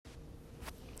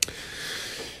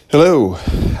Hello,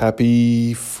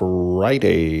 happy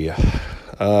Friday.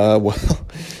 Well,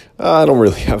 I don't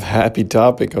really have a happy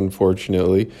topic,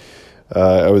 unfortunately.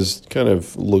 I was kind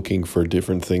of looking for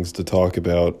different things to talk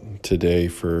about today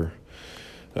for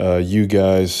you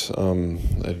guys.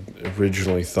 I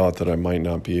originally thought that I might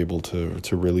not be able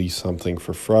to release something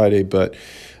for Friday, but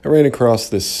I ran across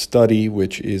this study,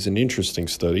 which is an interesting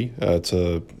study. It's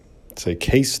a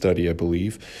case study, I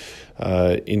believe,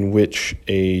 in which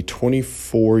a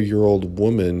 24-year-old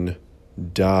woman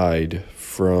died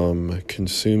from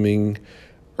consuming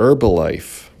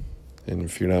Herbalife. And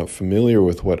if you're not familiar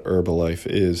with what Herbalife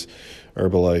is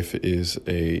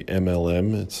a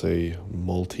MLM. It's a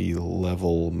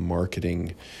multi-level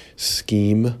marketing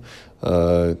scheme.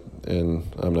 And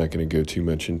I'm not going to go too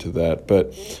much into that,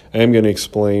 but I am going to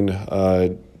explain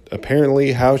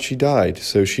apparently how she died.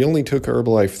 So she only took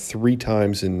Herbalife 3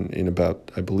 times in about,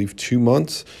 I believe, 2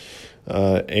 months.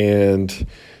 And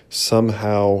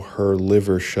somehow her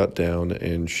liver shut down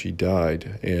and she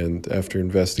died. And after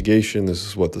investigation, this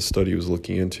is what the study was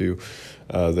looking into,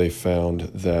 they found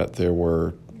that there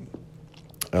were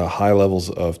high levels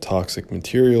of toxic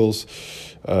materials,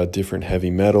 different heavy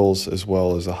metals, as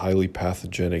well as a highly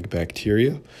pathogenic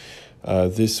bacteria.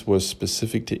 This was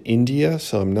specific to India,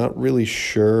 so I'm not really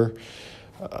sure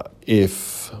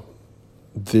if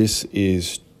this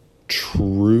is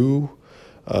true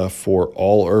for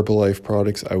all Herbalife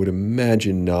products. I would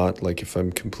imagine not. Like, if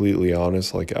I'm completely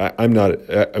honest, like I'm not.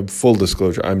 Full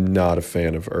disclosure, I'm not a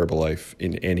fan of Herbalife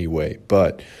in any way.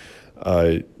 But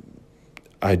I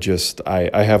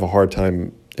have a hard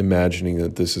time imagining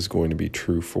that this is going to be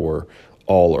true for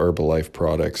all Herbalife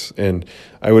products. And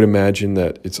I would imagine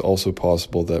that it's also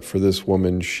possible that for this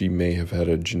woman, she may have had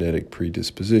a genetic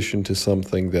predisposition to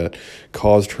something that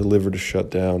caused her liver to shut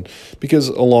down. Because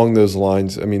along those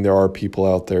lines, I mean, there are people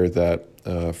out there that,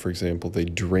 for example, they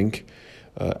drink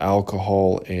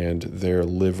alcohol and their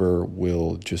liver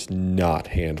will just not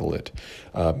handle it.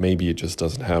 Maybe it just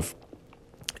doesn't have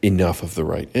enough of the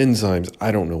right enzymes.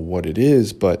 I don't know what it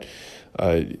is, but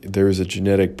there is a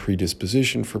genetic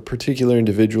predisposition for particular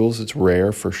individuals. It's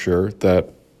rare for sure that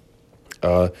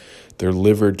their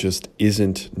liver just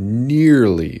isn't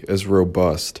nearly as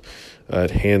robust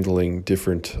at handling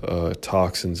different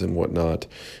toxins and whatnot,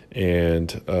 and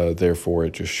therefore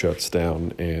it just shuts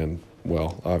down. And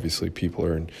well, obviously people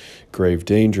are in grave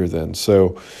danger then.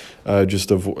 So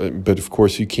but of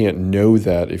course you can't know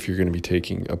that if you're going to be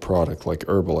taking a product like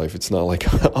Herbalife. It's not like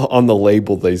on the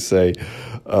label they say,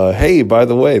 hey, by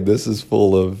the way, this is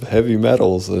full of heavy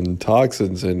metals and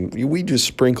toxins, and we just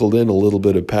sprinkled in a little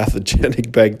bit of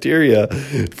pathogenic bacteria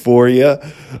for you,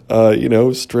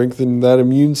 strengthen that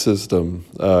immune system.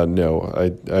 No,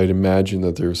 I'd imagine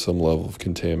that there's some level of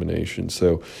contamination.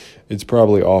 So it's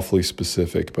probably awfully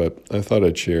specific, but I thought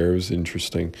I'd share. It was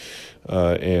interesting.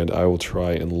 And I will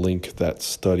try and link that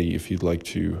study if you'd like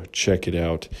to check it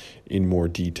out in more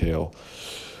detail.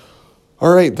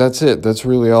 All right, that's it. That's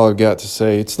really all I've got to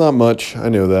say. It's not much, I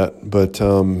know that, but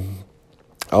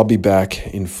I'll be back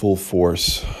in full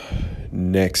force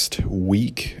next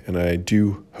week, and I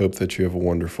do hope that you have a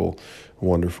wonderful,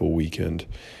 wonderful weekend.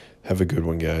 Have a good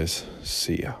one, guys.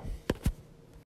 See ya.